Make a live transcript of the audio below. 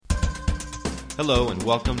Hello and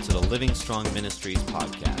welcome to the Living Strong Ministries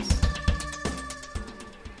podcast.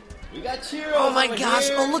 We got Cheerios. Oh my gosh,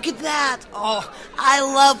 here. oh look at that. Oh, I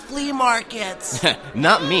love flea markets.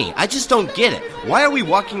 Not me. I just don't get it. Why are we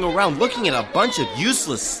walking around looking at a bunch of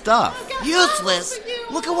useless stuff? Useless?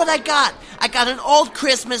 Look at what I got. I got an old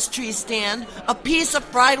Christmas tree stand, a piece of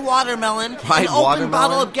fried watermelon, Fried an open watermelon?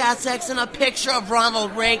 bottle of Gas X, and a picture of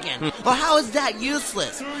Ronald Reagan. Well, how is that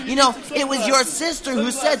useless? You know, it was your sister who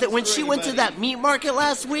said that when she went to that meat market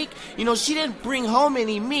last week, you know, she didn't bring home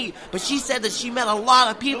any meat, but she said that she met a lot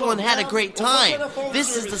of people and had a great time.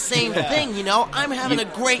 This is the same thing, you know? I'm having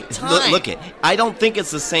a great time. Look it. I don't think it's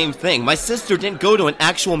the same thing. My sister didn't go to an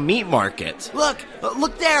actual meat market. Look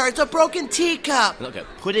there, it's a broken teacup. Look,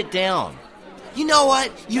 put it down. You know what?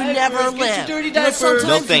 You never live. You know, sometimes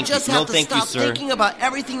No, thank you just you. have No, to thank you, stop sir. thinking about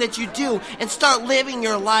everything that you do and start living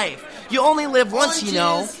your life. You only live once, you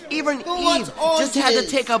know. Even Eve just had to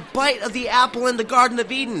take a bite of the apple in the Garden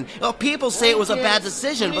of Eden. Well, people say it was a bad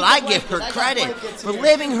decision, but I give her credit for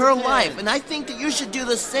living her life, and I think that you should do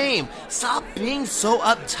the same. Stop being so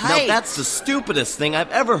uptight. Now, that's the stupidest thing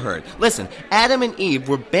I've ever heard. Listen, Adam and Eve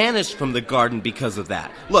were banished from the garden because of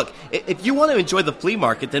that. Look, if you want to enjoy the flea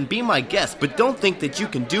market, then be my guest, but don't think that you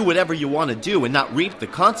can do whatever you want to do and not reap the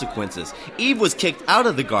consequences. Eve was kicked out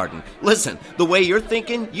of the garden. Listen, the way you're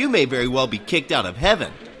thinking, you may very well be kicked out of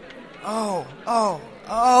heaven.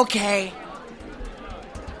 Okay.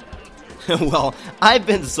 Well, I've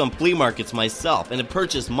been to some flea markets myself and have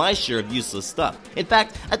purchased my share of useless stuff. In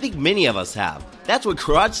fact, I think many of us have. That's what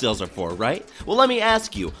garage sales are for, right? Well, let me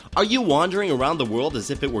ask you, are you wandering around the world as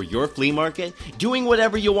if it were your flea market, doing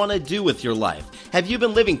whatever you want to do with your life? Have you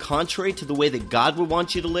been living contrary to the way that God would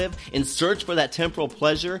want you to live, in search for that temporal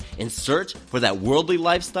pleasure, in search for that worldly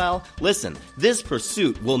lifestyle? Listen, this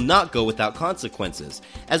pursuit will not go without consequences.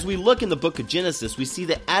 As we look in the book of Genesis, we see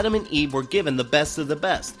that Adam and Eve were given the best of the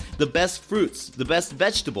best fruits, the best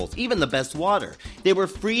vegetables, even the best water. They were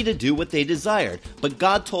free to do what they desired, but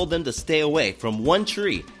God told them to stay away from one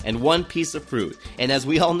tree and one piece of fruit. And as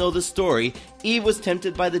we all know the story, Eve was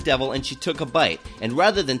tempted by the devil and she took a bite. And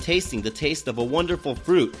rather than tasting the taste of a wonderful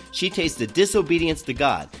fruit, she tasted disobedience to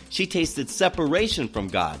God. She tasted separation from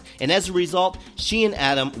God. And as a result, she and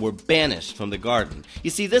Adam were banished from the garden. You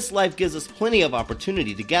see, this life gives us plenty of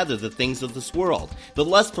opportunity to gather the things of this world. The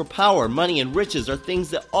lust for power, money, and riches are things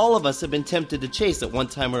that all of us have been tempted to chase at one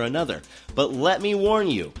time or another. But let me warn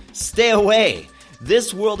you, stay away.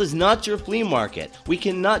 This world is not your flea market. We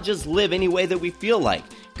cannot just live any way that we feel like.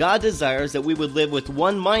 God desires that we would live with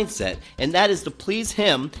one mindset, and that is to please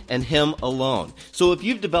Him and Him alone. So if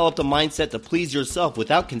you've developed a mindset to please yourself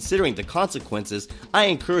without considering the consequences, I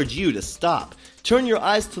encourage you to stop. Turn your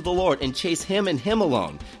eyes to the Lord and chase Him and Him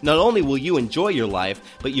alone. Not only will you enjoy your life,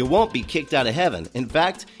 but you won't be kicked out of heaven. In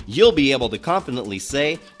fact, you'll be able to confidently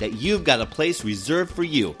say that you've got a place reserved for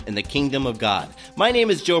you in the kingdom of God. My name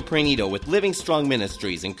is Joe Pranito with Living Strong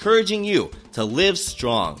Ministries, encouraging you to live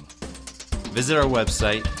strong. Visit our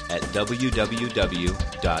website at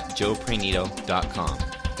www.joepranito.com.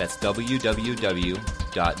 That's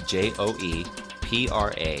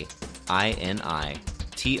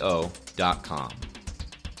www.joepranito.com.